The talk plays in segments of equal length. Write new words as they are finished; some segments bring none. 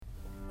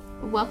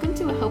Welcome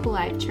to a Hope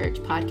Alive Church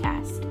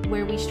podcast,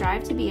 where we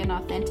strive to be an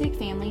authentic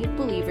family of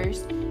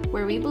believers,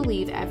 where we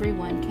believe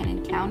everyone can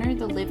encounter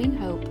the living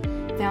hope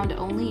found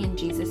only in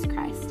Jesus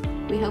Christ.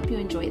 We hope you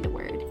enjoy the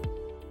word.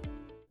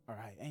 All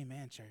right,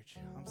 amen, church.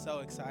 I'm so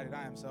excited.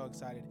 I am so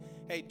excited.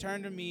 Hey,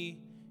 turn to me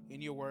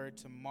in your word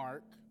to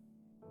Mark,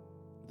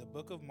 the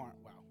book of Mark.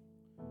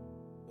 Wow,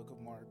 book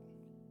of Mark.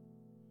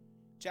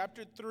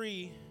 Chapter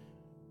 3,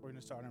 we're going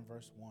to start in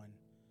verse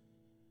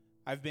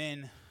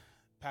 1.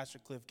 Pastor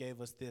Cliff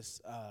gave us this,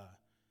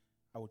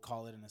 I would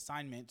call it an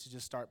assignment to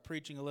just start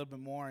preaching a little bit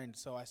more. And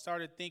so I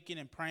started thinking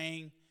and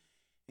praying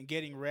and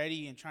getting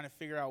ready and trying to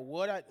figure out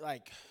what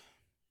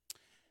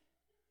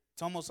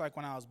it's almost like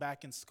when I was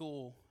back in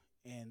school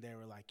and they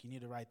were like, you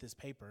need to write this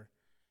paper.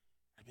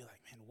 I'd be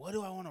like, man, what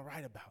do I want to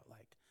write about?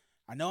 Like,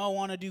 I know I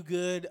want to do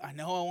good. I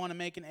know I want to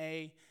make an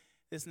A,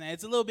 this and that.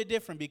 It's a little bit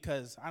different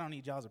because I don't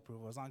need y'all's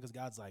approval. As long as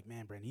God's like,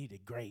 man, Branden, you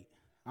did great.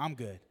 I'm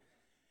good.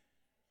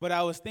 But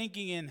I was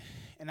thinking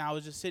and I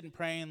was just sitting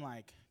praying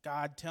like,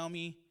 God, tell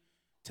me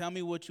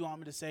what you want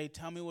me to say.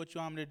 Tell me what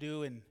you want me to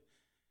do. And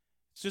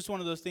it's just one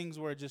of those things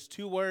where just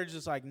two words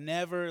just like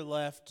never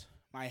left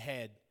my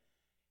head.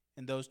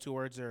 And those two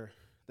words are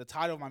the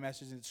title of my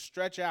message. It's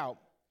stretch out.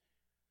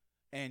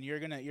 And you're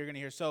gonna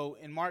hear. So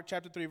in Mark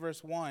chapter 3,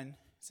 verse 1, it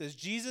says,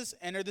 Jesus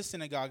entered the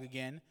synagogue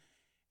again,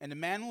 and a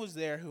man was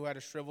there who had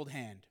a shriveled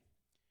hand.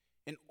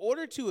 In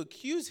order to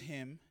accuse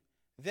him,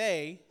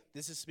 this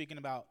is speaking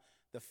about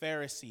the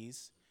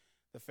Pharisees,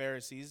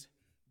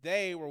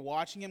 they were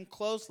watching him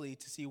closely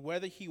to see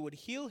whether he would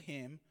heal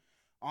him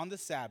on the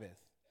Sabbath.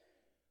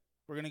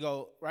 We're going to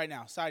go right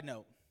now. Side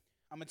note,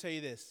 I'm going to tell you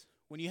this.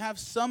 When you have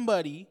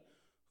somebody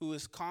who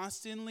is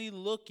constantly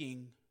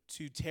looking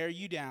to tear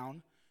you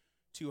down,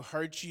 to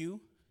hurt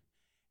you,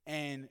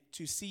 and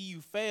to see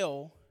you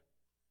fail,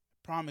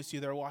 I promise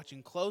you they're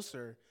watching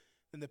closer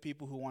than the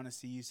people who want to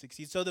see you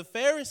succeed. So the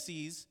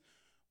Pharisees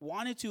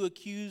wanted to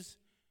accuse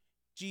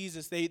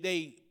Jesus.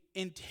 They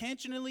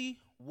intentionally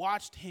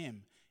watched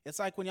him. It's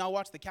like when y'all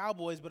watch the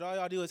Cowboys, but all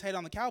y'all do is hate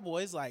on the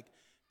Cowboys. Like,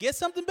 get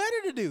something better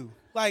to do.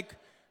 Like,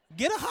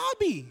 get a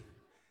hobby.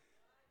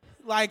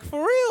 Like,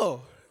 for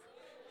real.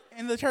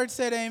 And the church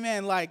said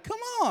amen. Like, come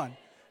on.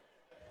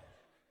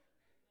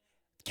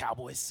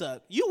 Cowboys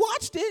suck. You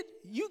watched it.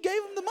 You gave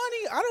them the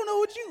money. I don't know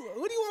what do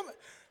you want?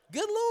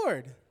 Good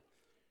Lord.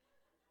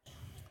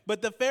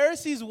 But the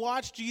Pharisees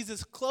watched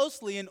Jesus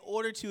closely in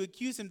order to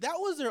accuse him. That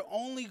was their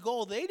only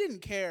goal. They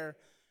didn't care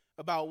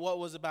about what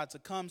was about to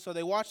come, so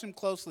they watched him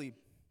closely.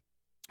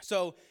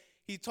 So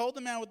he told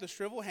the man with the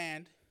shriveled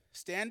hand,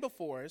 stand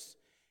before us,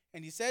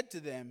 and he said to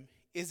them,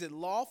 is it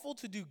lawful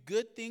to do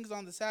good things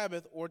on the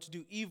Sabbath or to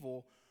do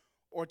evil,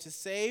 or to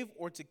save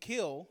or to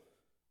kill?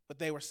 But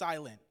they were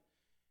silent.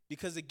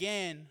 Because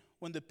again,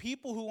 when the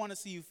people who want to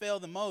see you fail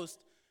the most,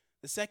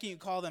 the second you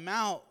call them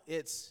out,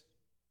 it's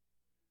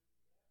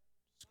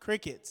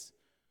crickets.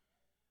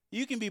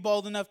 You can be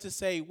bold enough to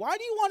say, why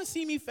do you want to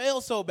see me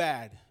fail so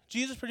bad?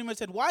 Jesus pretty much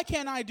said, why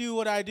can't I do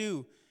what I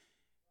do?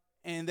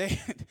 And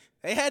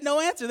they had no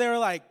answer. They were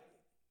like,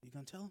 you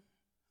going to tell him?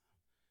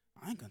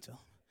 I ain't going to tell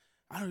him.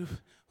 I don't know.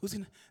 Who's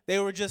going to? They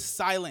were just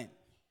silent.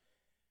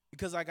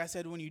 Because like I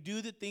said, when you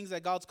do the things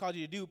that God's called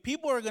you to do,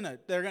 people are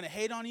they're going to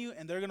hate on you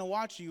and they're going to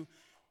watch you,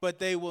 but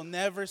they will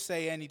never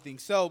say anything.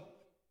 So,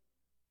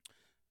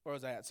 where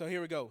was I at? So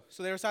here we go.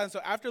 So they were silent. So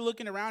after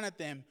looking around at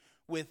them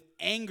with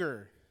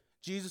anger,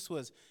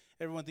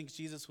 everyone thinks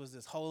Jesus was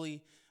this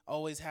holy,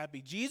 always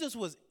happy. Jesus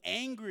was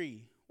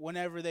angry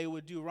whenever they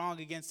would do wrong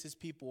against his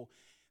people.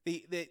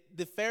 The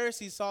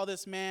Pharisees saw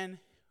this man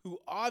who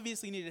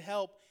obviously needed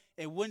help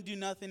and wouldn't do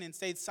nothing and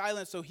stayed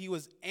silent, so he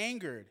was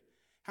angered.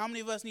 How many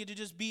of us need to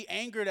just be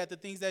angered at the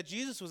things that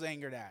Jesus was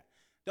angered at?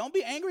 Don't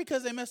be angry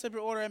because they messed up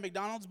your order at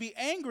McDonald's. Be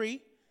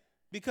angry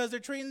because they're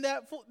treating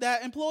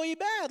that employee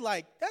bad.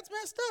 Like, that's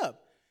messed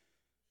up.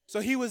 So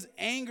he was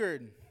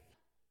angered.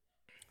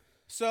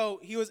 So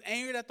he was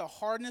angered at the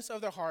hardness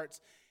of their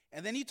hearts.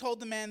 And then he told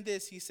the man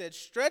this. He said,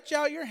 stretch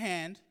out your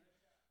hand.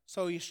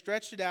 So he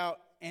stretched it out,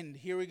 and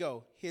here we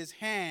go. His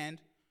hand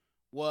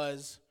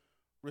was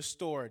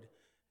restored.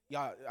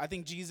 Yeah, I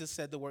think Jesus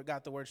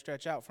got the word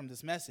stretch out from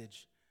this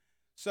message.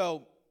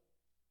 So,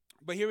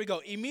 but here we go.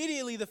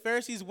 Immediately the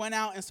Pharisees went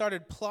out and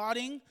started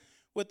plotting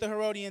with the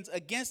Herodians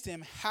against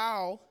him,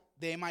 how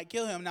they might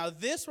kill him. Now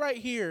this right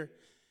here,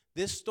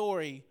 this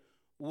story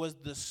was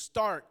the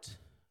start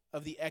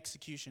of the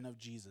execution of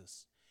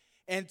Jesus.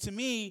 And to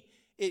me,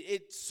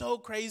 it's so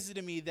crazy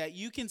to me that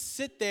you can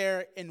sit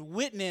there and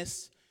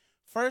witness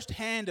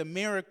firsthand a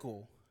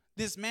miracle.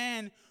 This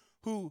man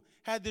who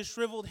had this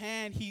shriveled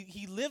hand,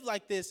 he lived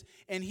like this,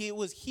 and he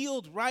was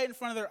healed right in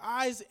front of their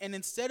eyes. And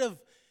instead of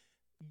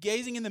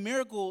gazing in the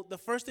miracle, the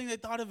first thing they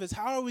thought of is,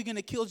 how are we going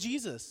to kill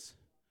Jesus?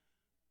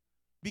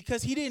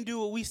 Because he didn't do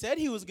what we said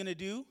he was going to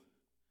do.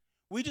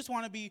 We just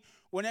want to be,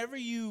 whenever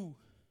you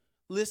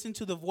listen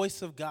to the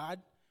voice of God,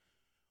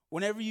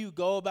 whenever you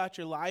go about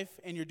your life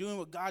and you're doing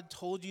what God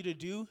told you to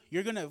do,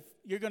 you're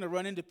gonna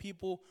run into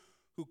people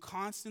who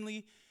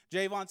constantly,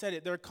 Javon said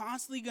it, they're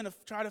constantly going to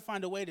try to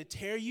find a way to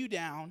tear you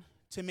down,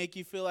 to make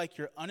you feel like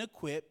you're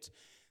unequipped,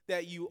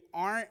 that you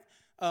aren't,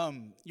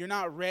 you're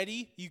not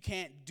ready, you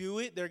can't do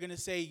it. They're going to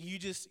say,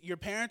 your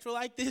parents were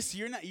like this,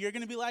 you're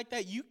going to be like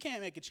that, you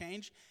can't make a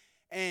change.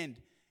 And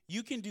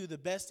you can do the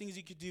best things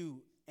you could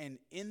do. And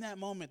in that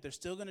moment, they're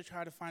still going to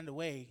try to find a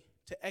way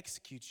to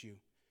execute you.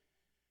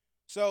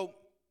 So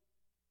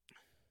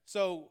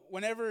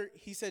whenever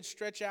he said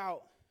stretch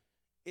out,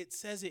 it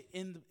says it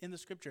in the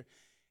scripture.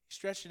 He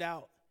stretched it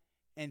out,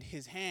 and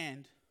his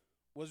hand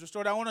was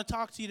restored. I want to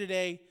talk to you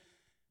today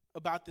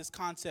about this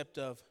concept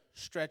of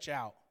stretch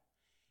out.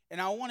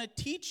 And I want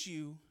to teach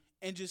you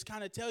and just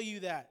kind of tell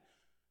you that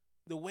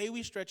the way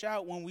we stretch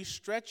out, when we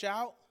stretch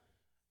out,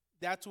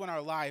 that's when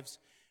our lives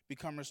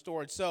become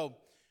restored. So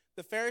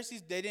the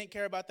Pharisees, they didn't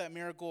care about that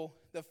miracle.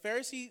 A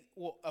Pharisee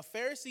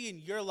in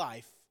your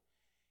life,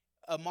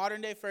 a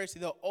modern day Pharisee,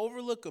 they'll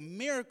overlook a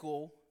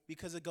miracle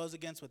because it goes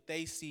against what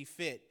they see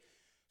fit.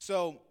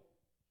 So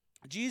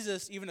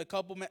Jesus, even a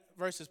couple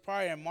verses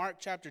prior, in Mark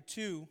chapter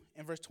 2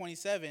 and verse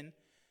 27,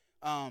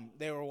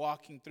 they were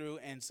walking through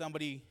and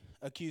somebody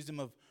accused him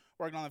of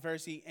working on the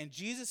Pharisee. And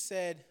Jesus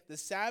said, the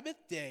Sabbath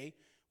day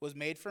was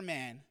made for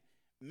man.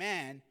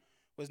 Man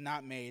was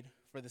not made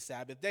for the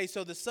Sabbath day.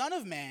 So the Son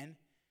of Man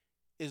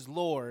is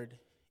Lord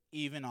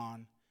even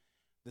on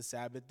the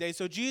Sabbath day.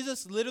 So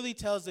Jesus literally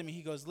tells them,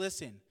 he goes,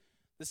 listen,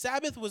 the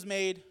Sabbath was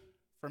made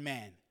for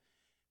man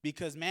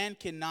because man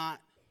cannot,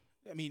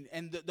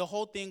 and the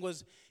whole thing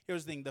was,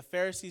 here's the thing, the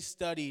Pharisees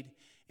studied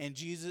and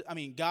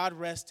God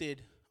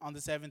rested on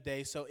the seventh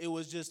day. So it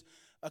was just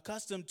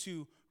accustomed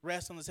to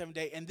rest on the seventh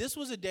day. And this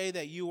was a day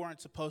that you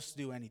weren't supposed to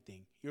do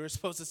anything. You were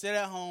supposed to sit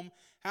at home.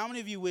 How many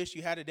of you wish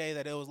you had a day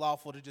that it was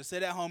lawful to just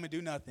sit at home and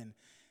do nothing?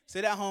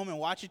 Sit at home and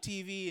watch your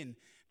TV and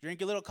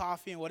drink a little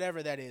coffee and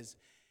whatever that is.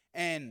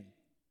 And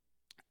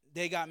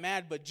they got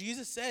mad, but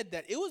Jesus said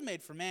that it was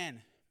made for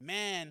man.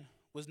 Man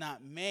was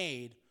not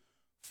made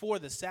for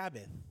the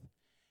Sabbath.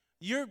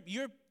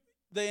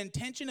 The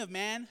intention of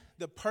man,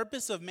 the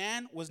purpose of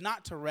man was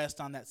not to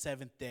rest on that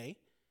seventh day.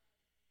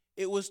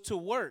 It was to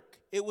work.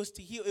 It was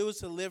to heal. It was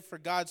to live for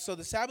God. So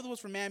the Sabbath was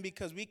for man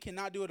because we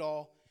cannot do it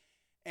all.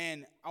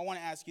 And I want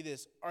to ask you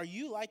this. Are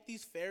you like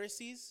these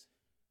Pharisees?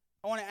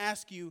 I want to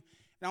ask you,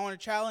 and I want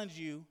to challenge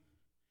you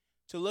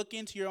to look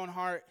into your own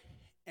heart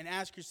and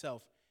ask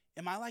yourself,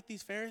 am I like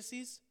these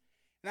Pharisees?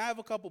 And I have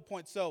a couple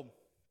points. So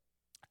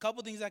a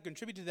couple things that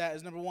contribute to that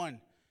is, number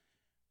one,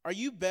 are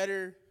you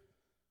better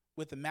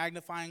with a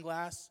magnifying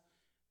glass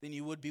than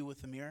you would be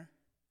with a mirror?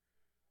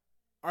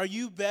 Are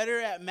you better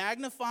at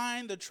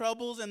magnifying the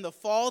troubles and the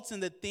faults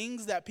and the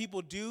things that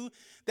people do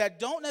that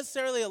don't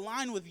necessarily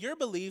align with your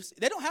beliefs?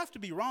 They don't have to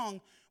be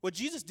wrong. What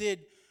Jesus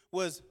did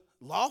was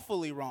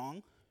lawfully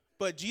wrong,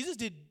 but Jesus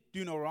did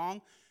do no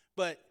wrong,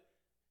 but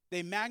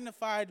they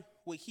magnified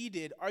what he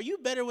did. Are you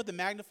better with the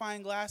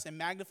magnifying glass and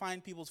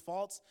magnifying people's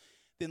faults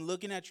than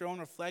looking at your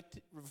own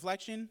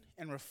reflection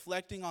and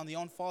reflecting on the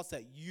own faults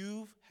that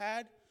you've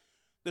had,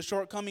 the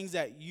shortcomings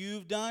that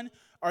you've done?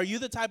 Are you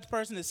the type of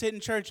person to sit in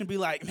church and be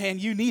like, man,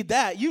 you need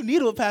that. You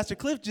need what Pastor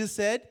Cliff just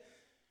said.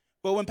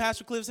 But when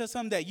Pastor Cliff says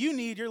something that you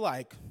need, you're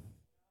like,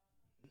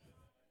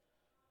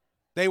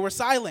 they were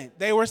silent.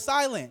 They were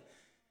silent.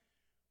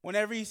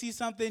 Whenever you see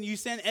something, you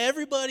send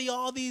everybody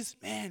all these,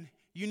 man,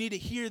 you need to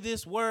hear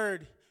this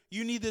word.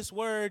 You need this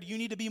word. You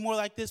need to be more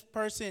like this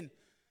person.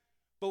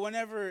 But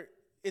whenever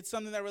it's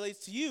something that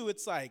relates to you,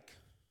 it's like,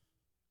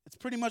 it's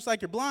pretty much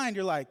like you're blind.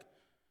 You're like,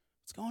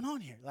 what's going on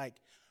here? Like,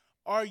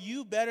 are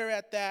you better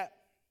at that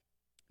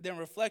than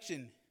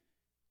reflection?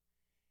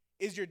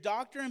 Is your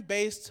doctrine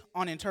based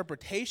on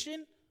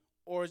interpretation,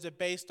 or is it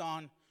based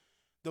on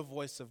the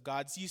voice of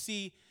God? So you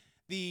see,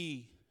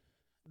 the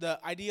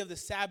idea of the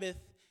Sabbath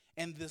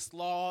and this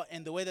law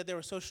and the way that they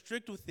were so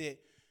strict with it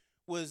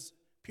was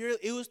purely,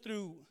 it was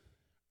through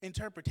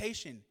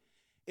interpretation.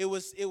 It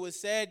was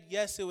said,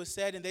 yes, it was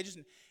said,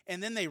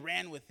 and then they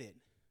ran with it.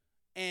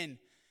 And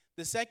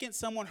the second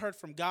someone heard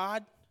from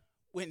God,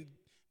 when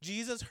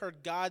Jesus heard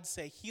God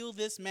say, heal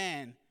this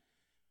man,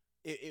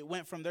 it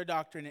went from their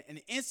doctrine,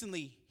 and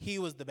instantly he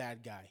was the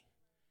bad guy.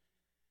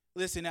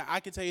 Listen, I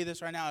can tell you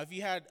this right now. If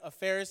you had a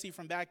Pharisee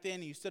from back then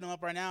and you stood him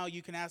up right now,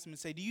 you can ask him and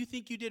say, do you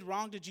think you did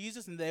wrong to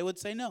Jesus? And they would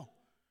say no.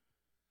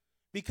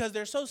 Because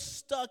they're so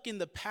stuck in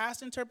the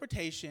past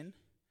interpretation.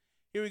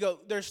 Here we go.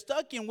 They're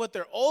stuck in what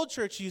their old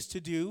church used to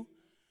do.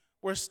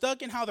 We're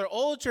stuck in how their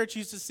old church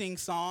used to sing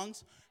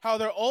songs, how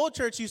their old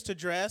church used to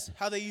dress,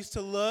 how they used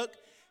to look,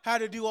 how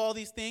to do all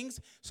these things,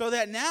 so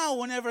that now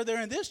whenever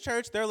they're in this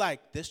church, they're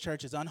like, this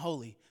church is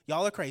unholy.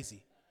 Y'all are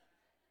crazy.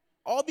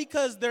 All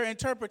because their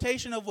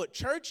interpretation of what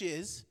church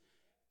is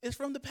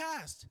from the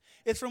past.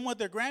 It's from what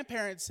their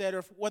grandparents said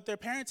or what their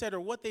parents said or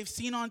what they've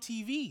seen on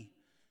TV.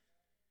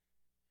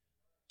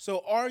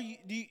 So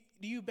do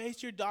you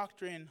base your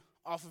doctrine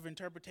off of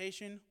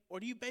interpretation, or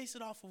do you base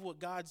it off of what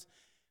God's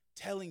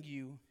telling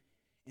you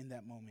in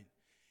that moment?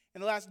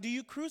 And the last, do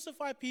you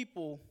crucify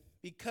people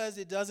because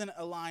it doesn't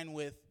align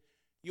with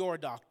your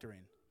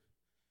doctrine?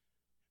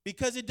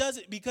 Because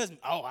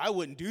I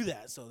wouldn't do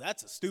that, so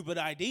that's a stupid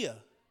idea.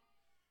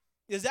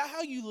 Is that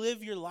how you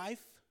live your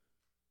life?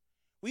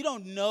 We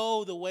don't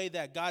know the way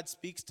that God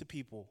speaks to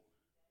people.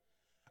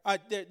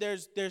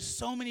 There's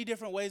so many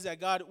different ways that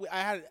got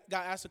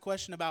asked a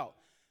question about,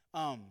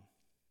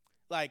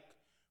 like,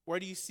 where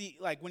do you see,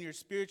 like, when you're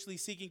spiritually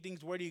seeking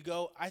things, where do you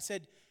go? I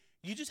said,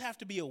 you just have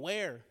to be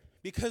aware,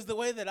 because the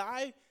way that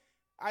I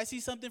see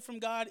something from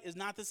God is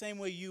not the same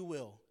way you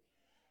will.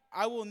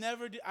 It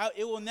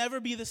will never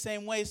be the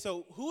same way.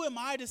 So who am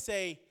I to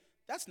say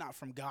that's not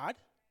from God?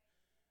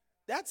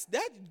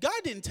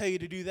 God didn't tell you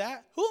to do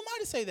that. Who am I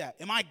to say that?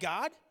 Am I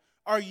God?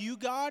 Are you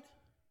God?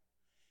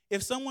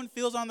 If someone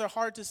feels on their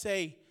heart to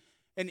say,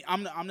 and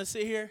I'm going to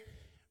sit here,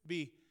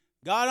 be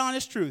God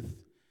honest truth.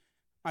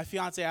 My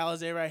fiance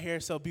Alize right here,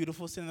 so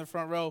beautiful, sitting in the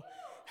front row,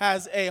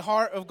 has a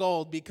heart of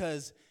gold,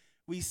 because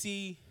we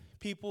see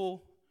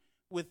people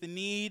with the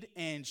need,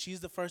 and she's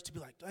the first to be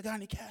like, do I got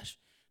any cash?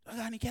 Do I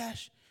got any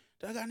cash?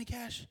 Do I got any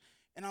cash?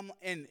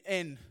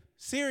 And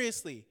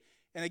seriously,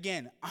 and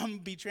again, I'm going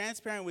to be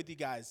transparent with you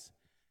guys.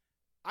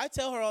 I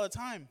tell her all the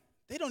time,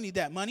 they don't need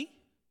that money.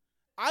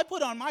 I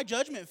put on my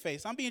judgment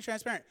face. I'm being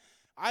transparent.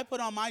 I put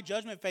on my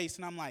judgment face,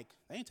 and I'm like,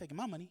 they ain't taking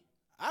my money.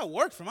 I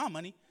worked for my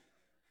money.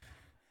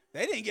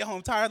 They didn't get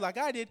home tired like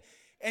I did.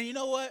 And you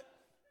know what?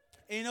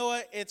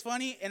 It's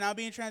funny, and I'm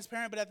being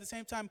transparent, but at the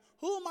same time,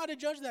 who am I to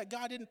judge that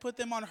God didn't put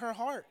them on her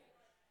heart?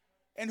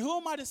 And who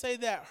am I to say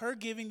that her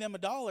giving them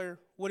 $1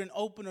 wouldn't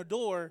open a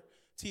door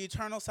to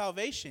eternal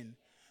salvation?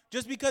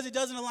 Just because it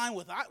doesn't align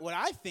with what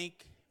I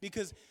think,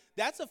 because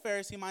that's a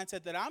Pharisee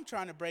mindset that I'm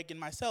trying to break in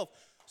myself.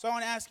 So I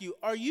want to ask you,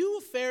 are you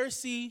a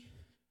Pharisee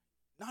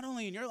not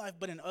only in your life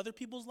but in other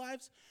people's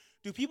lives?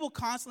 Do people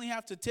constantly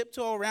have to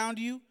tiptoe around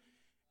you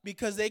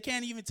because they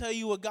can't even tell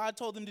you what God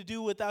told them to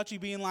do without you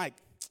being like,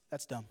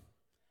 that's dumb.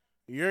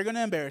 You're going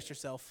to embarrass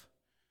yourself.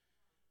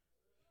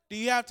 Do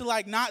you have to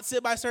like not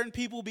sit by certain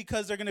people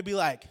because they're going to be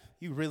like,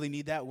 you really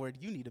need that word.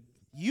 You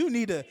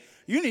need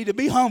to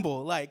be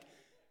humble. Like,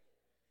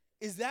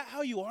 is that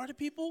how you are to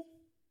people?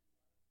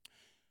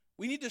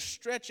 We need to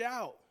stretch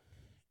out.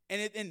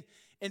 And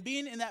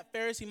being in that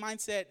Pharisee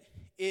mindset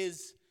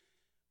is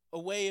a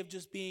way of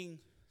just being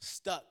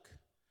stuck.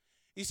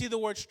 You see the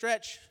word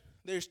stretch,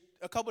 there's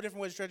a couple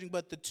different ways of stretching,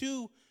 but the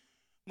two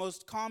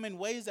most common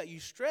ways that you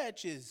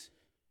stretch is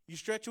you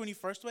stretch when you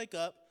first wake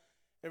up.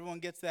 Everyone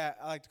gets that,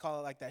 I like to call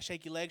it like that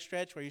shaky leg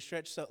stretch, where you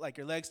stretch so like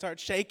your legs start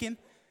shaking.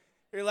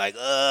 You're like,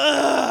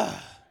 ugh.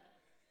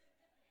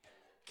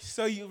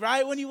 So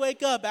right when you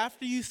wake up,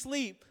 after you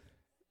sleep,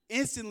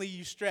 instantly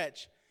you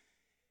stretch.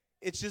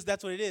 It's just,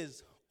 that's what it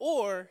is.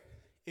 Or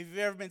if you've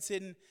ever been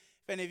sitting,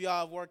 if any of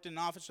y'all have worked in an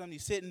office or something, you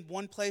sit in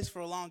one place for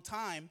a long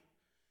time,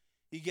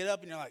 you get up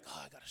and you're like,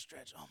 oh, I got to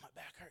stretch. Oh, my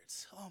back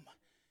hurts. Oh, my.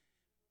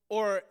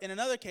 Or in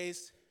another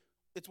case,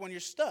 it's when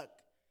you're stuck.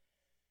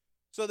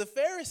 So the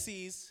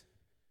Pharisees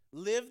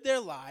lived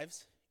their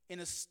lives in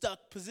a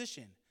stuck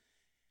position.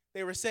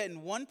 They were set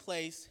in one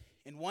place,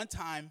 in one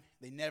time.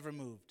 They never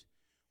moved.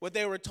 What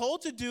they were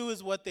told to do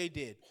is what they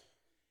did.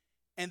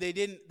 And they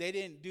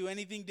didn't do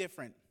anything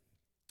different.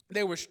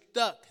 They were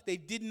stuck. They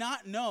did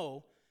not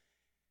know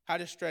how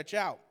to stretch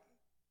out.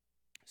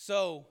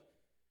 So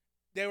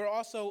they were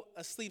also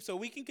asleep. So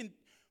we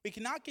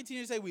cannot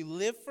continue to say we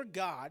live for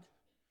God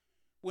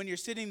when you're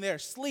sitting there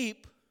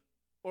asleep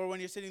or when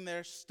you're sitting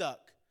there stuck.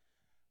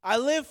 I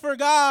live for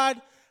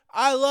God.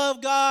 I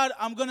love God.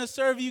 I'm going to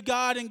serve you,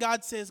 God. And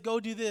God says, go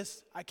do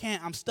this. I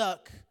can't. I'm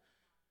stuck.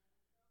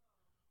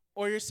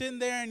 Or you're sitting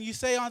there and you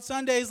say on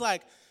Sundays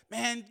like,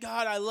 man,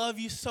 God, I love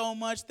you so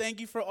much.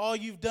 Thank you for all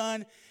you've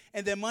done.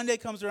 And then Monday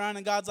comes around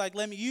and God's like,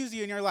 let me use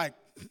you. And you're like,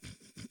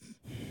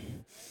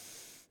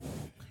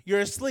 you're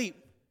asleep.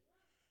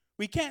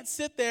 We can't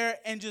sit there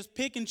and just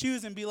pick and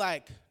choose and be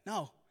like,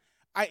 no.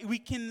 We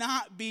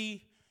cannot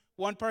be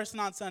one person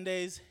on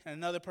Sundays and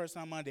another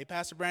person on Monday.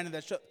 Pastor Branden,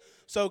 that's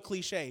so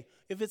cliche.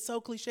 If it's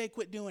so cliche,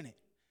 quit doing it.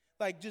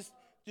 Like, just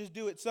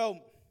do it. So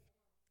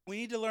we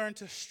need to learn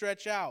to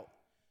stretch out.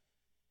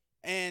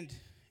 And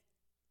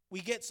we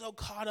get so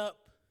caught up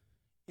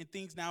in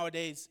things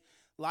nowadays.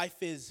 Life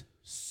is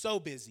so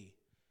busy.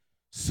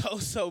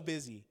 So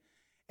busy.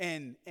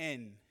 And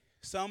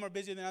some are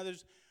busier than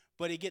others,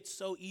 but it gets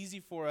so easy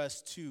for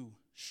us to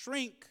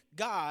shrink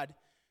God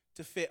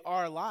to fit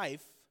our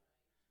life.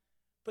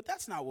 But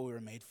that's not what we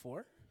were made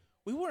for.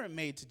 We weren't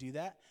made to do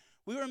that.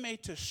 We were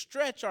made to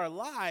stretch our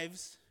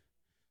lives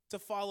to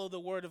follow the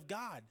word of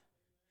God.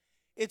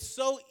 It's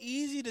so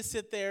easy to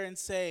sit there and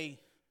say,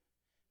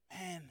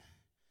 man,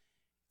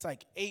 it's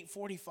like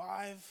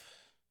 8:45,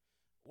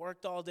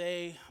 worked all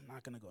day, I'm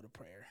not going to go to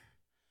prayer.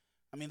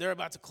 I mean, they're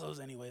about to close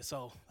anyway,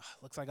 so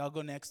looks like I'll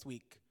go next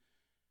week.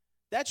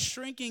 That's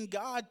shrinking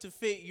God to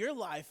fit your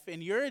life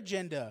and your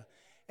agenda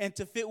and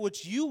to fit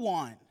what you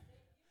want.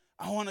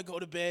 I want to go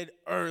to bed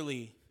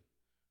early.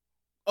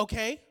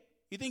 Okay,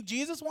 you think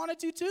Jesus wanted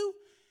to too?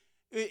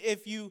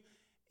 If you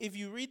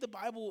read the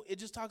Bible, it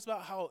just talks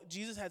about how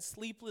Jesus had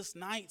sleepless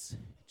nights,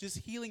 just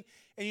healing.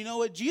 And you know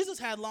what? Jesus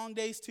had long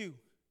days too.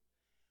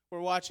 We're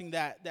watching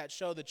that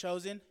show, The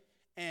Chosen,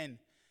 and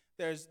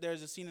there's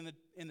a scene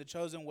in The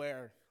Chosen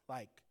where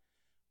like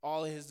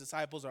all of his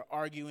disciples are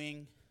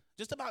arguing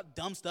just about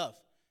dumb stuff.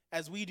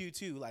 as we do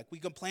too. Like, we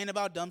complain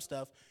about dumb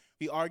stuff.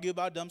 We argue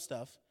about dumb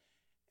stuff.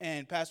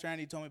 And Pastor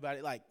Andy told me about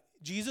it. Like,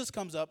 Jesus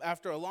comes up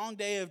after a long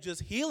day of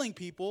just healing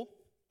people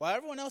while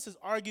everyone else is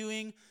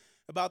arguing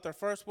about their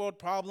first world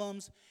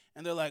problems.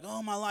 And they're like,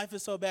 oh, my life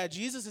is so bad.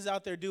 Jesus is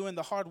out there doing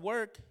the hard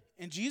work.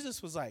 And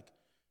Jesus was like,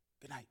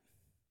 good night.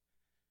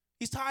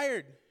 He's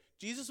tired.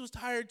 Jesus was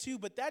tired too.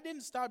 But that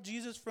didn't stop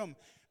Jesus from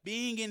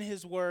being in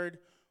his word,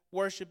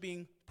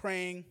 worshiping,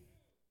 praying,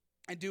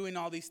 and doing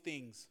all these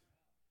things.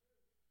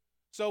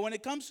 So when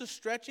it comes to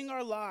stretching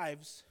our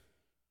lives,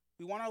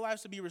 we want our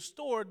lives to be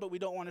restored, but we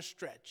don't want to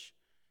stretch.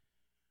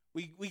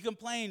 We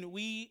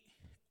complain,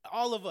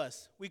 all of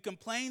us, we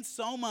complain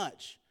so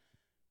much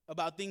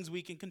about things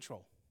we can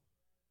control.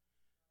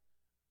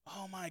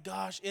 Oh my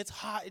gosh, it's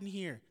hot in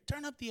here.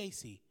 Turn up the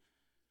AC.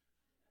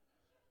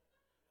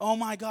 Oh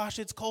my gosh,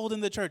 it's cold in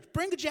the church.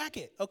 Bring a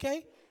jacket,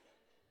 okay?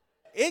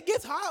 It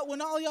gets hot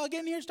when all y'all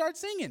get in here and start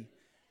singing.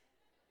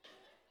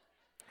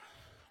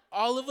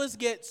 All of us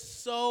get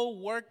so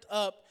worked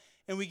up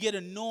and we get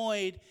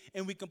annoyed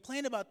and we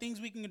complain about things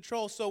we can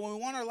control. So when we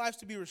want our lives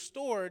to be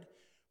restored,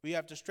 we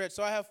have to stretch.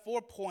 So I have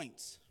 4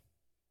 points.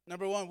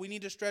 Number 1, we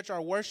need to stretch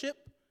our worship.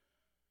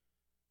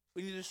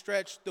 We need to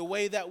stretch the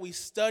way that we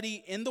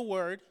study in the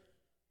Word.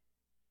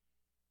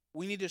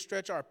 We need to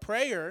stretch our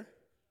prayer.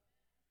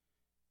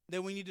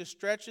 Then we need to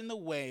stretch in the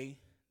way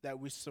that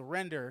we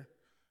surrender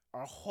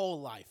our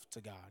whole life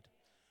to God.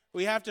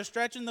 We have to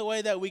stretch in the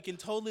way that we can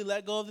totally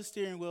let go of the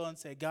steering wheel and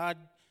say, God,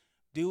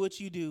 do what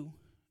you do.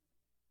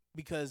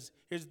 Because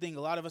here's the thing,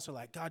 a lot of us are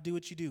like, God, do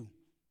what you do.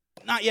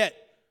 Not yet.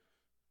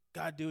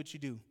 God, do what you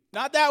do.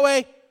 Not that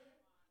way.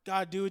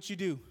 God, do what you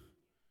do.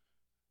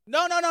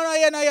 No, not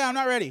yet, I'm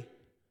not ready.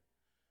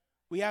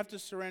 We have to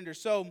surrender.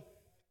 So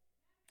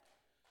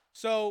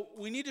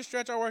we need to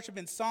stretch our worship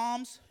in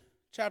Psalms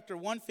chapter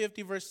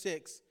 150, verse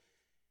 6. It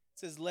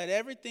says, let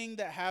everything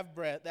that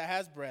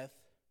has breath,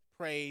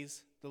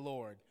 praise the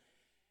Lord.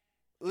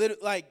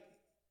 Like,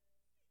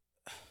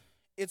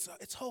 it's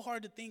so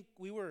hard to think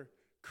we were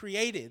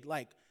created.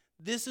 Like,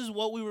 this is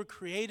what we were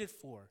created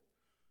for.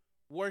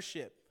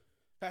 Worship.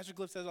 Pastor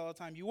Cliff says all the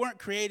time, you weren't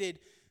created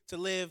to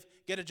live,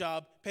 get a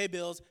job, pay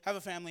bills, have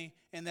a family,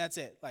 and that's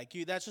it. Like,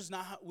 that's just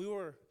not how we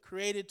were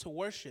created to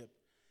worship.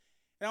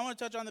 And I want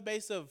to touch on the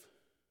base of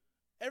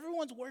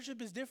everyone's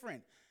worship is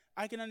different.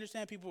 I can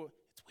understand people,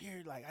 it's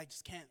weird, like I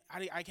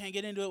can't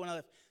get into it when I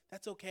live.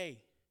 That's okay.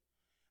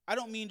 I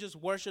don't mean just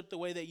worship the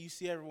way that you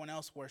see everyone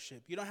else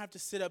worship. You don't have to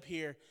sit up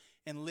here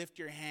and lift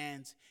your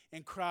hands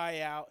and cry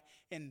out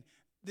and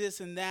this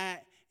and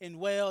that and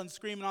wail and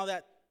scream and all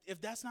that.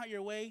 If that's not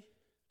your way,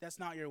 that's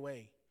not your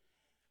way.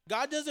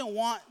 God doesn't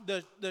want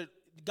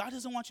God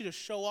doesn't want you to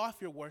show off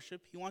your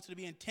worship. He wants you to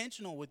be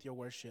intentional with your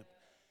worship.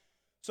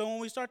 So when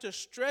we start to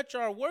stretch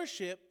our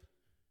worship,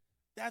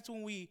 that's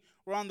when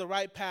we're on the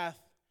right path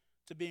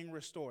to being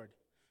restored.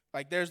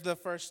 Like, there's the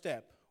first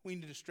step. We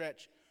need to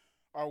stretch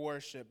our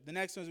worship. The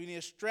next one is we need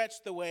to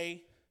stretch the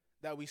way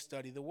that we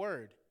study the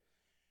Word.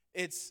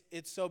 It's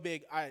so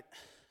big. I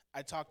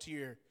talk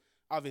to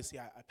obviously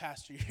I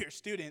pastor your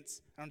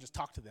students. I don't just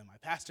talk to them. I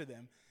pastor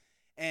them.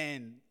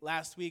 And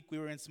last week we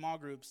were in small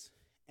groups,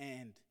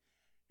 and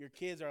your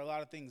kids are a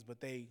lot of things, but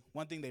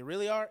one thing they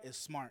really are is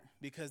smart,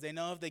 because they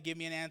know if they give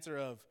me an answer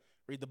of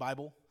read the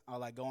Bible,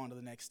 I'll go on to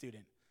the next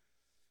student.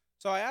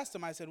 So I asked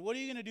them, I said, what are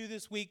you going to do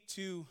this week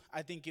to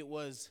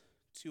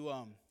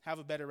have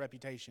a better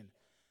reputation?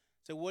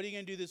 So what are you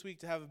going to do this week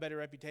to have a better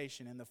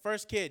reputation? And the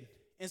first kid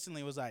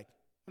instantly was like,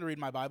 I'm going to read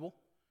my Bible.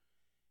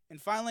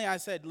 And finally I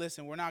said,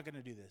 listen, we're not going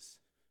to do this.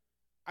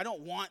 I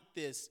don't want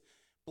this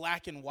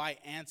black and white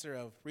answer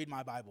of read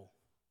my Bible.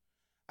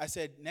 I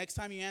said, next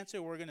time you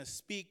answer, we're going to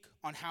speak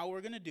on how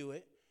we're going to do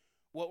it,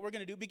 what we're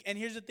going to do. And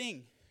here's the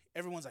thing.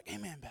 Everyone's like,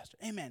 amen, Pastor,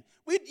 amen.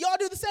 Y'all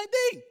do the same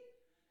thing.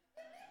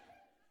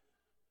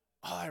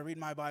 Oh, I read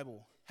my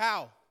Bible.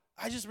 How?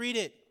 I just read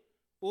it.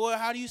 Well,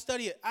 how do you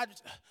study it?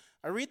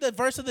 I read the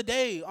verse of the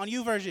day on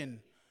YouVersion.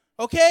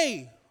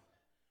 Okay.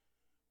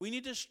 We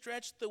need to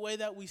stretch the way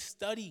that we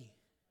study.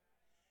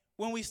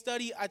 When we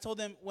study, I told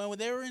them, when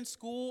they were in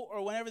school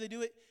or whenever they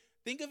do it,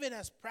 think of it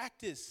as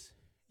practice.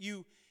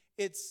 You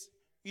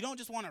don't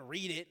just want to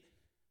read it.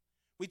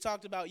 We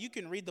talked about you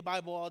can read the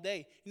Bible all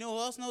day. You know who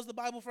else knows the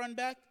Bible front and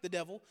back? The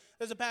devil.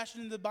 There's a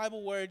passage in the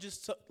Bible where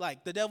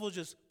the devil's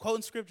just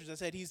quoting scriptures. I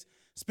said he's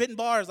spitting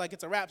bars like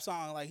it's a rap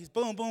song. Like he's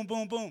boom, boom,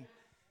 boom, boom.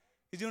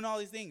 He's doing all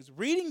these things.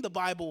 Reading the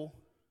Bible,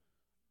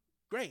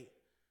 great.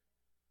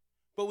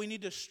 But we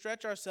need to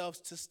stretch ourselves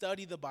to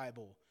study the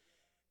Bible.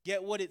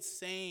 Get what it's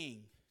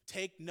saying.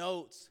 Take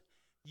notes.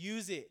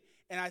 Use it.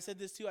 And I said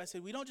this too. I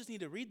said we don't just need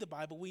to read the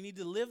Bible. We need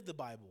to live the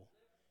Bible.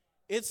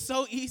 It's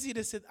so easy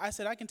to sit. I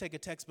said I can take a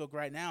textbook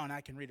right now and I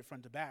can read it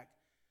front to back.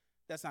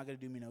 That's not going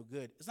to do me no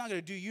good. It's not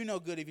going to do you no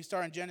good if you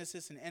start in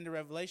Genesis and end in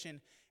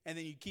Revelation and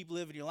then you keep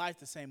living your life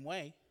the same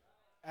way.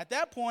 At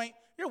that point,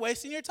 you're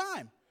wasting your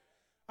time.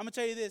 I'm going to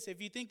tell you this.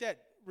 If you think that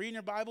reading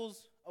your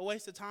Bible's a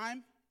waste of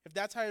time, if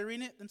that's how you're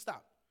reading it, then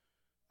stop.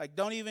 Just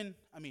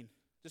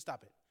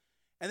stop it.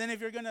 And then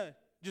if you're going to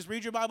just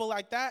read your Bible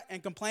like that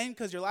and complain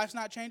because your life's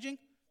not changing,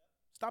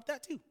 Stop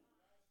that too.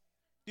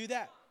 Do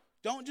that.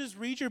 Don't just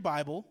read your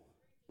Bible,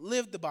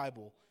 live the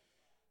Bible.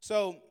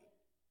 So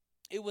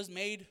it was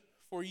made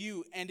for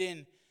you. And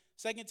in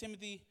 2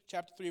 Timothy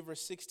chapter 3,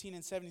 verse 16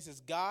 and 17, it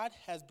says, God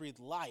has breathed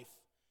life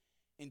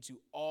into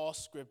all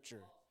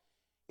Scripture.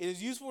 It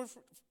is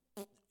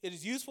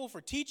useful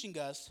for teaching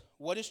us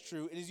what is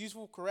true. It is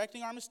useful for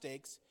correcting our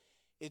mistakes.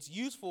 It's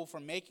useful for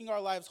making our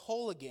lives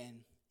whole again.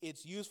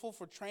 It's useful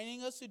for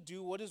training us to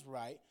do what is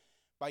right.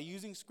 By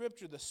using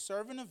Scripture, the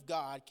servant of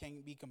God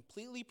can be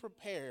completely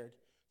prepared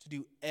to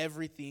do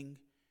everything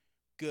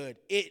good.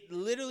 It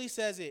literally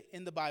says it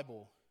in the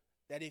Bible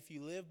that if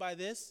you live by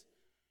this,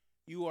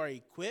 you are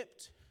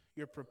equipped,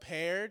 you're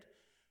prepared,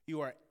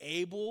 you are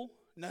able,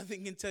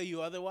 nothing can tell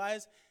you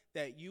otherwise,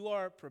 that you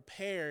are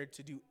prepared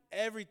to do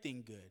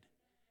everything good.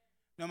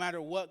 No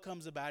matter what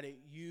comes about it,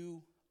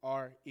 you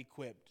are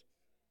equipped.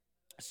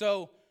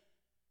 So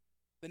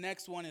the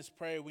next one is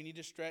prayer. We need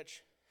to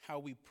stretch how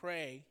we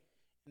pray.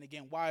 And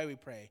again, why we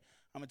pray.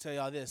 I'm going to tell you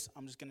all this.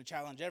 I'm just going to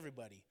challenge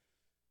everybody.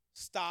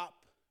 Stop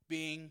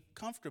being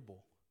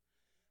comfortable.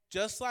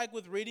 Just like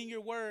with reading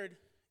your word,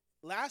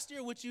 last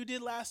year, what you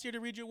did last year to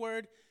read your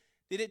word,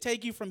 did it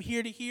take you from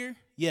here to here?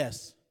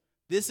 Yes.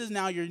 This is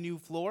now your new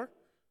floor.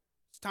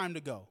 It's time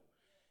to go.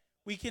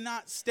 We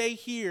cannot stay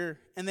here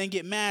and then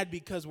get mad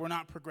because we're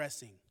not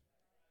progressing.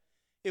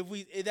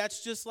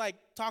 That's just like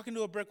talking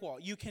to a brick wall.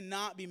 You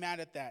cannot be mad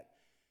at that.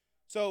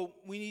 So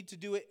we need to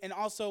do it. And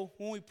also,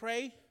 when we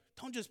pray,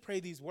 don't just pray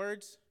these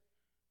words.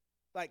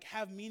 Like,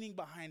 have meaning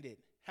behind it.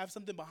 Have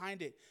something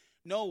behind it.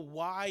 Know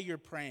why you're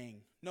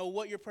praying. Know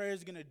what your prayer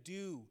is going to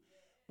do.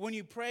 When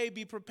you pray,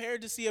 be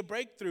prepared to see a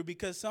breakthrough,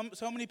 because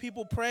so many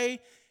people pray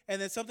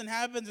and then something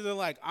happens and they're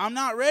like, I'm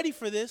not ready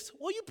for this.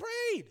 Well, you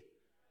prayed.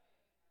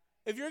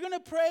 If you're going to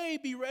pray,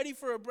 be ready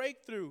for a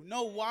breakthrough.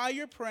 Know why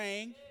you're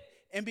praying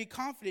and be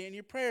confident in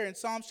your prayer. In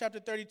Psalms chapter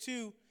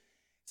 32, it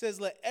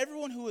says, let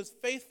everyone who is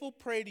faithful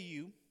pray to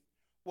you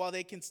while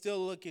they can still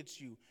look at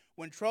you.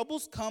 When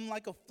troubles come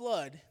like a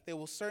flood, they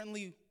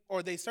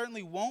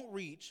certainly won't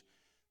reach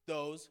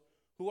those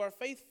who are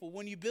faithful.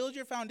 When you build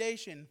your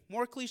foundation,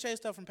 more cliche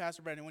stuff from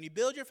Pastor Branden, when you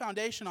build your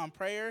foundation on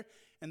prayer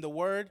and the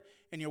word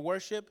and your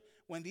worship,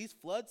 when these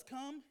floods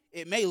come,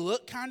 it may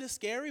look kind of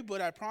scary,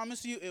 but I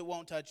promise you it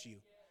won't touch you.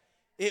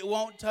 It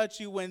won't touch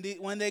you when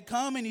they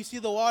come and you see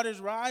the waters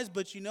rise,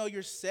 but you know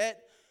you're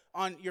set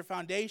on your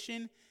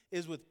foundation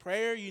is with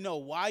prayer. You know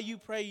why you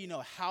pray. You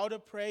know how to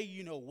pray.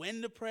 You know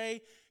when to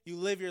pray. You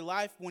live your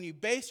life. When you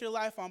base your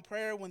life on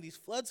prayer, when these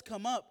floods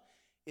come up,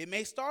 it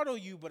may startle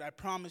you, but I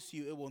promise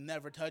you it will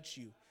never touch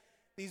you.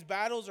 These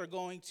battles are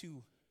going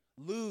to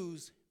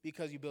lose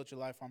because you built your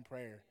life on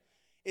prayer.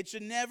 It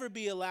should never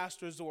be a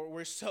last resort.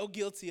 We're so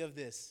guilty of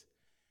this.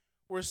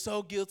 We're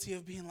so guilty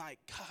of being like,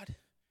 God,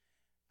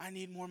 I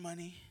need more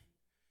money.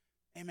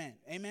 Amen.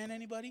 Amen,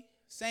 anybody?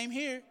 Same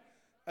here.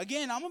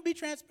 Again, I'm going to be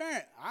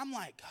transparent. I'm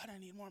like, God, I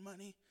need more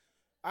money.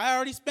 I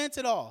already spent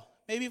it all.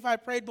 Maybe if I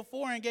prayed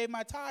before and gave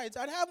my tithes,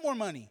 I'd have more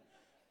money.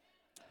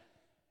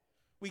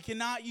 We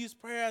cannot use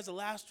prayer as a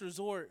last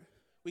resort.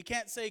 We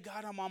can't say,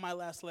 God, I'm on my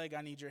last leg.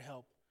 I need your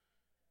help.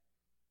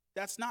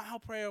 That's not how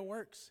prayer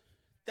works.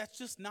 That's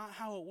just not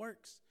how it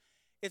works.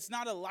 It's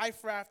not a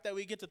life raft that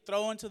we get to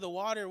throw into the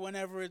water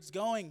whenever it's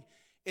going.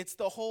 It's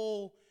the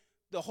whole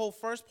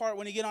first part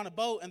when you get on a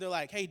boat and they're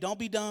like, hey, don't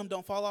be dumb.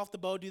 Don't fall off the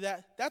boat. Do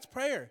that. That's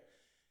prayer.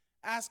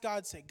 Ask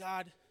God, say,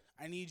 God,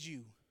 I need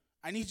you.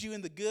 I need you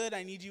in the good.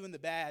 I need you in the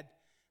bad.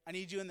 I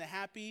need you in the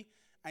happy.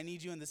 I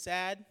need you in the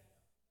sad.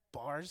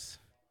 Bars.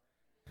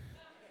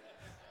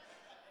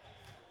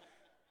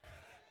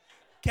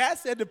 Kat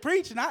said to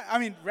preach, and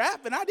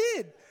rap, and I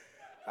did.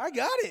 I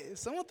got it.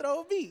 Someone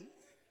throw a beat.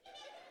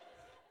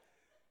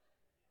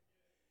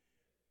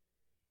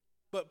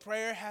 But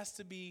prayer has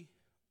to be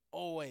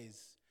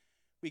always.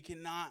 We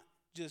can't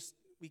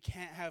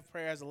have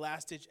prayer as a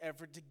last-ditch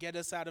effort to get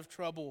us out of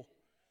trouble.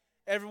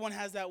 Everyone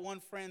has that one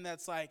friend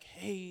that's like,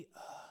 hey,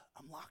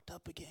 I'm locked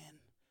up again.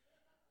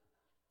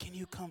 Can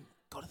you come?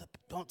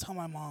 Don't tell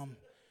my mom.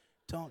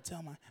 Don't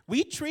tell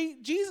we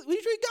treat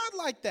God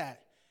like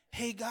that.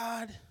 Hey,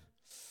 God,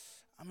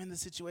 I'm in the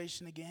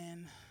situation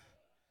again.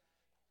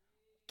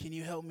 Can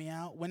you help me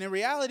out? When in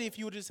reality, if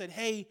you would have said,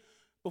 hey,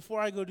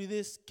 before I go do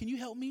this, can you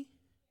help me?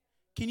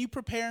 Can you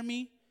prepare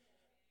me?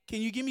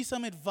 Can you give me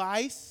some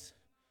advice?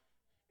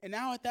 And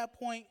now at that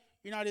point,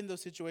 you're not in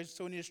those situations,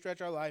 so we need to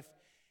stretch our life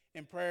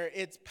in prayer.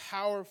 It's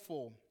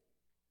powerful.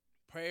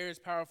 Prayer is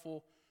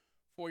powerful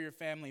for your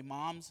family.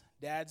 Moms,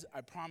 dads,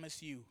 I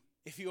promise you,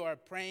 if you are a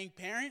praying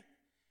parent,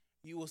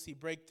 you will see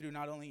breakthrough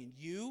not only in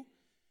you,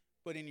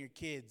 but in your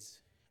kids.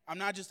 I'm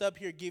not just up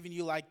here giving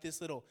you like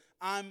this little,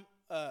 I'm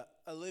a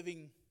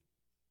living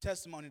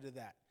testimony to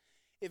that.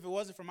 If it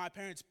wasn't for my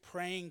parents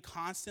praying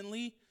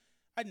constantly,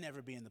 I'd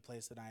never be in the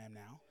place that I am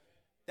now.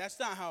 That's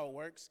not how it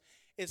works.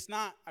 It's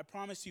not, I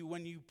promise you,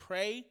 when you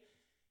pray,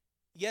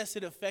 yes,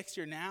 it affects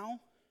your now,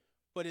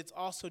 but it's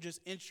also just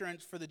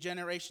insurance for the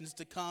generations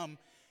to come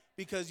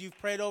because you've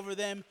prayed over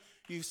them,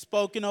 you've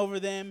spoken over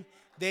them,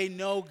 they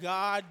know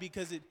God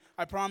because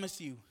I promise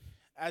you,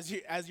 as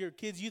your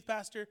kid's youth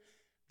pastor,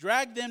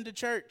 Drag them to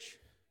church.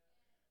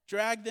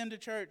 Drag them to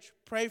church.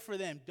 Pray for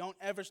them. Don't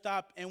ever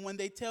stop. And when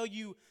they tell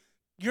you,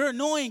 you're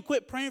annoying,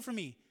 quit praying for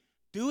me,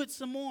 do it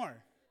some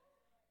more.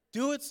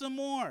 Do it some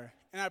more.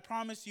 And I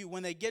promise you,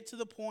 when they get to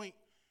the point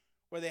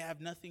where they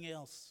have nothing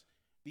else,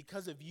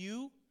 because of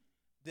you,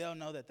 they'll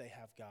know that they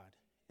have God.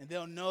 And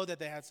they'll know that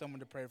they had someone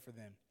to pray for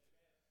them.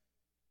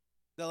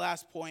 The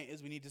last point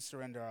is we need to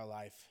surrender our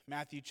life.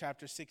 Matthew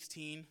chapter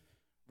 16,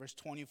 verse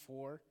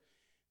 24,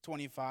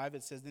 25,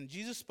 it says, Then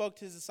Jesus spoke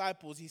to his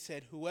disciples. He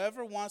said,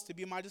 Whoever wants to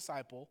be my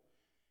disciple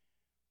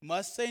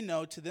must say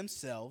no to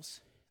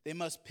themselves. They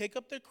must pick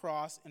up their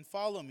cross and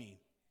follow me.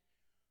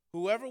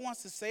 Whoever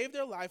wants to save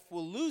their life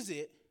will lose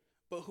it,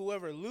 but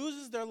whoever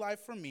loses their life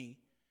for me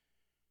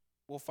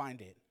will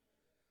find it.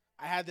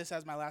 I had this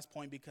as my last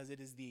point because it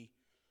is the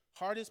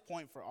hardest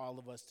point for all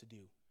of us to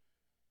do.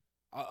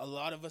 A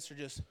lot of us are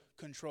just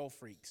control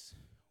freaks.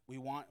 We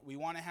want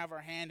to have our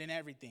hand in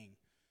everything.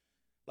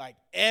 Like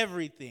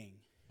everything.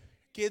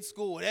 Kids'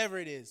 school, whatever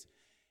it is.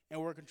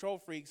 And we're control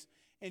freaks.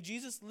 And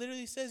Jesus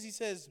literally says, he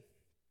says,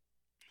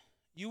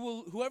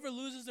 whoever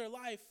loses their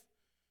life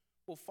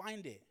will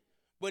find it.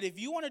 But if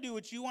you want to do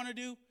what you want to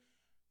do,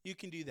 you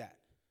can do that.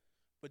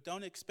 But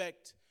don't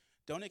expect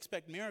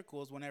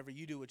miracles whenever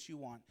you do what you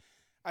want.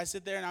 I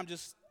sit there and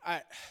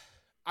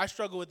I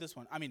struggle with this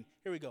one. I mean,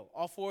 here we go.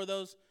 All four of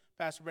those,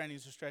 Pastor Branden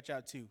needs to stretch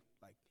out too.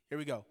 Like, here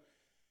we go.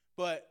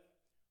 But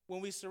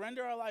when we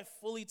surrender our life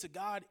fully to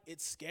God,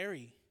 it's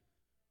scary.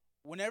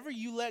 Whenever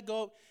you let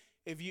go,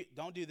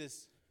 don't do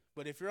this,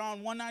 but if you're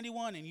on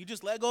 191 and you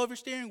just let go of your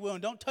steering wheel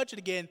and don't touch it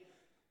again,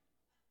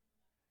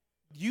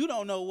 you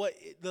don't know what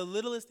the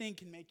littlest thing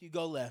can make you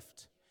go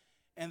left.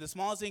 And the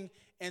smallest thing,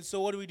 and so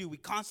what do? We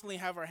constantly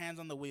have our hands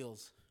on the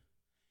wheels.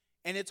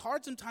 And it's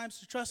hard sometimes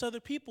to trust other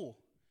people.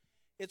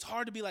 It's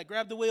hard to be like,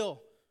 grab the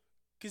wheel.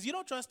 Because you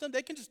don't trust them.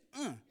 They can just,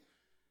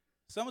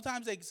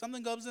 Sometimes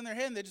something goes in their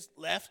head and they just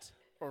left.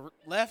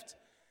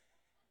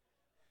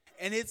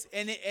 And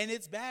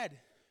it's bad.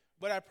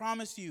 But I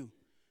promise you,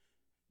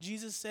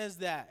 Jesus says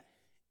that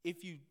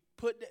if you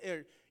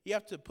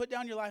have to put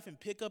down your life and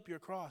pick up your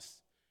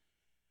cross.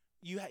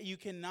 You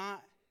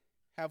cannot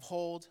have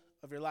hold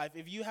of your life.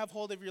 If you have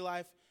hold of your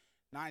life,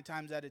 9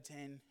 times out of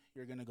 10,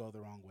 you're going to go the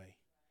wrong way.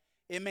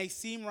 It may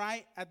seem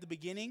right at the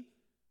beginning,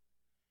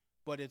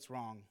 but it's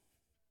wrong.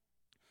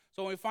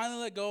 So when we finally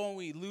let go and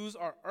we lose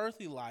our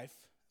earthly life,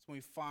 that's when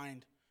we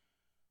find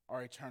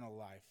our eternal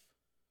life.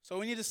 So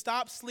we need to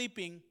stop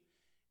sleeping,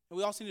 and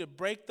we also need to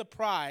break the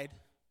pride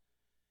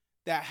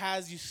that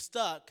has you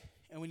stuck,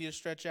 and we need to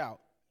stretch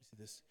out. You see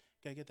this?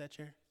 Can I get that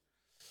chair?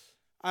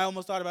 I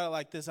almost thought about it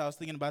like this. I was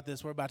thinking about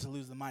this. We're about to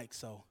lose the mic,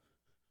 so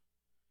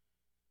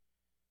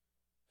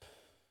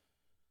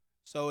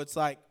it's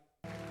like,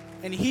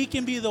 and he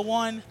can be the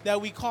one that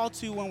we call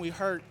to when we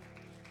hurt.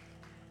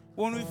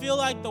 When we feel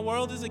like the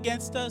world is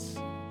against us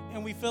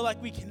and we feel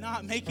like we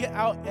cannot make it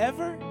out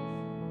ever,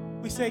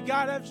 we say,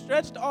 God, I've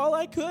stretched all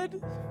I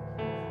could.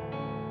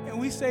 And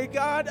we say,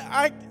 God,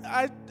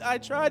 I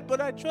tried, but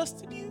I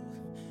trusted you.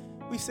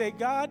 We say,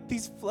 God,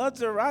 these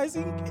floods are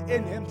rising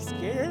and I'm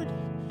scared.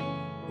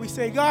 We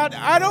say, God,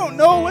 I don't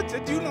know what to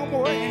do no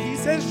more. And he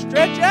says,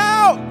 stretch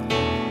out.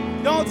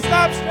 Don't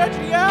stop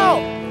stretching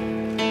out.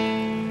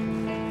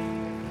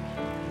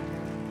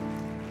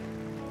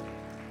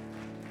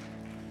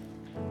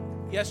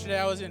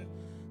 Yesterday I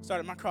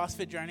started my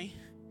CrossFit journey.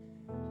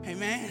 Hey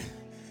man,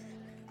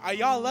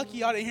 y'all lucky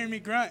y'all didn't hear me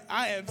grunt.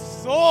 I am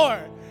sore.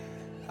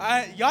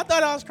 Y'all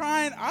thought I was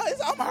crying.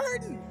 I'm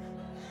hurting.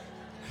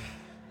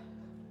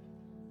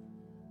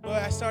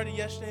 But I started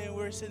yesterday and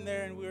we were sitting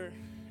there and we were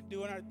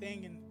doing our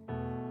thing,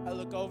 and I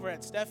look over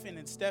at Stefan,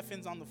 and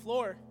Stefan's on the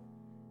floor,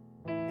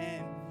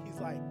 and he's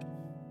like,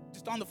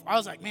 just on the floor. I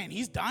was like, man,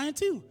 he's dying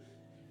too.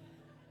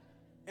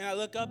 And I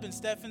look up and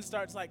Stefan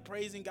starts like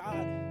praising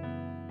God.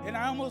 And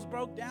I almost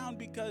broke down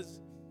because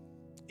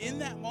in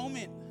that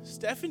moment,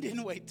 Stefan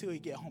didn't wait till he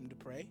get home to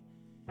pray.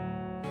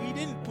 He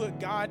didn't put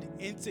God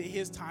into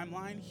his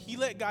timeline. He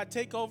let God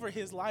take over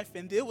his life,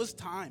 and it was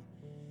time.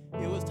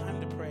 It was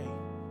time to pray.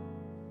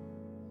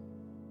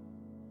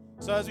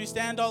 So as we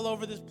stand all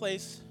over this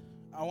place,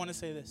 I want to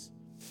say this.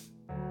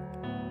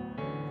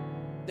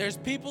 There's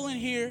people in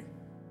here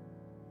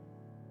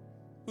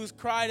who's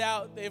cried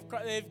out.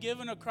 They've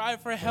given a cry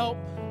for help.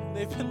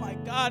 They've been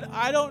like, God,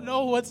 I don't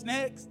know what's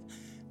next.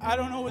 I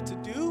don't know what to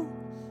do.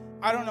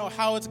 I don't know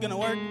how it's going to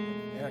work.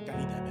 Eric, I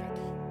need that back.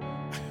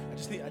 I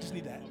just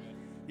need that.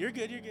 You're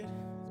good. It's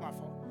my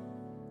fault.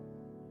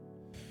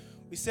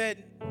 We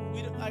said,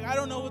 I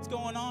don't know what's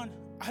going on.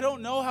 I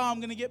don't know how I'm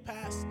going to get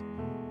past.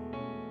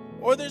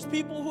 Or there's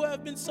people who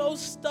have been so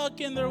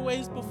stuck in their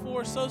ways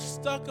before, so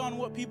stuck on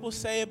what people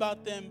say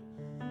about them,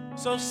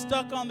 so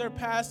stuck on their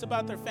past,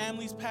 about their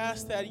family's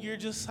past, that you're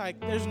just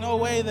like, there's no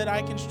way that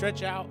I can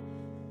stretch out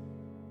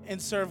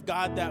and serve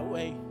God that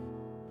way.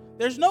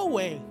 There's no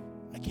way.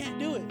 I can't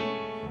do it.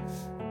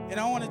 And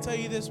I want to tell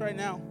you this right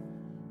now.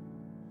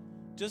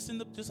 Just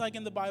like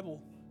in the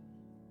Bible,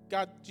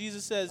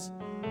 Jesus says,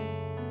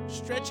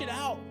 stretch it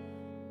out.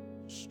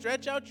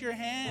 Stretch out your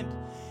hand.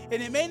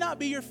 And it may not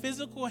be your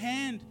physical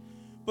hand,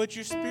 but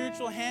your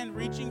spiritual hand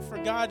reaching for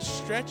God.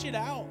 Stretch it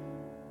out.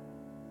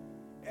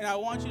 And I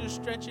want you to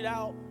stretch it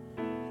out.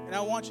 And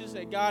I want you to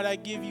say, God, I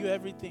give you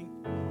everything.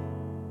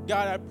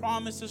 God, I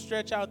promise to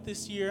stretch out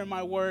this year in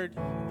my word,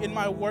 in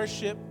my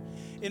worship,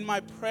 in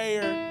my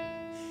prayer,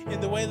 in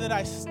the way that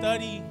I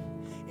study,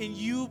 in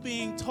you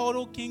being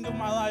total king of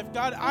my life.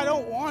 God, I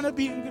don't want to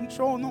be in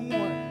control no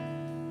more.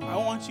 I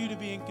want you to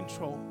be in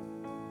control.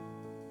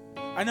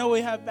 I know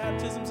we have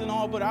baptisms and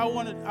all, but I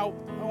want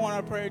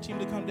our prayer team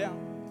to come down.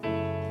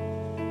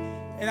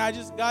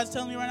 And God's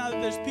telling me right now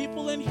that there's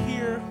people in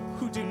here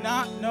who do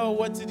not know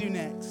what to do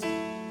next.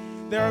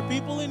 There are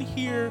people in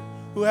here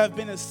who have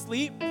been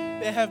asleep.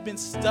 They have been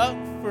stuck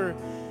for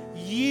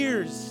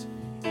years,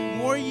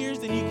 more years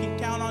than you can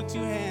count on two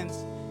hands.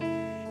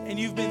 And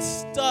you've been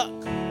stuck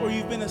or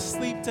you've been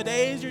asleep.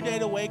 Today is your day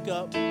to wake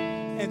up,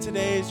 and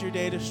today is your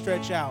day to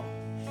stretch out.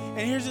 And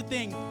here's the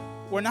thing,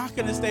 we're not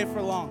going to stay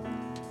for long.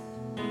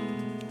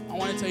 I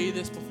want to tell you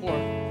this before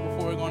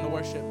we're going to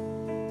worship.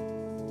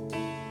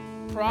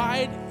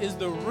 Pride is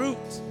the root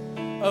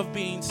of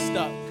being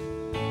stuck.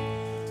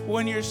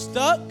 When you're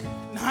stuck,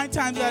 9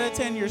 times out of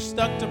 10, you're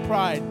stuck to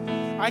pride.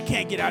 I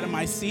can't get out of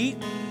my seat.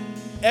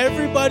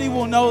 Everybody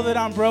will know that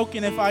I'm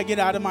broken if I get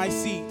out of my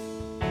seat.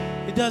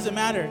 It doesn't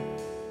matter.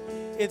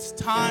 It's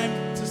time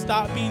to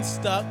stop being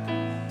stuck,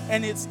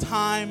 and it's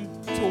time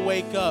to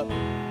wake up.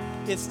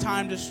 It's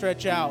time to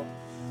stretch out.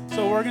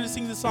 So we're going to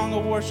sing the song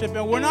of worship,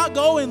 and we're not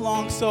going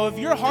long, so if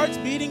your heart's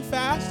beating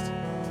fast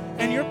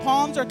and your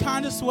palms are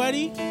kind of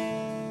sweaty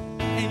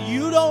and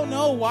you don't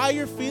know why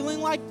you're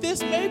feeling like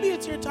this, maybe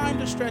it's your time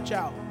to stretch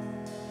out.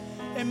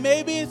 And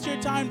maybe it's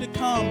your time to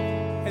come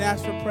and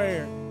ask for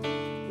prayer.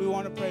 We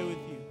want to pray with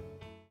you.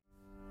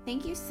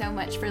 Thank you so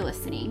much for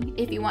listening.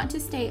 If you want to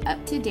stay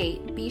up to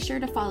date, be sure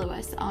to follow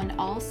us on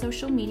all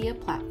social media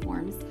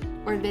platforms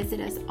or visit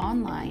us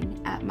online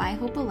at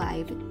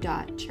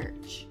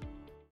myhopealive.church.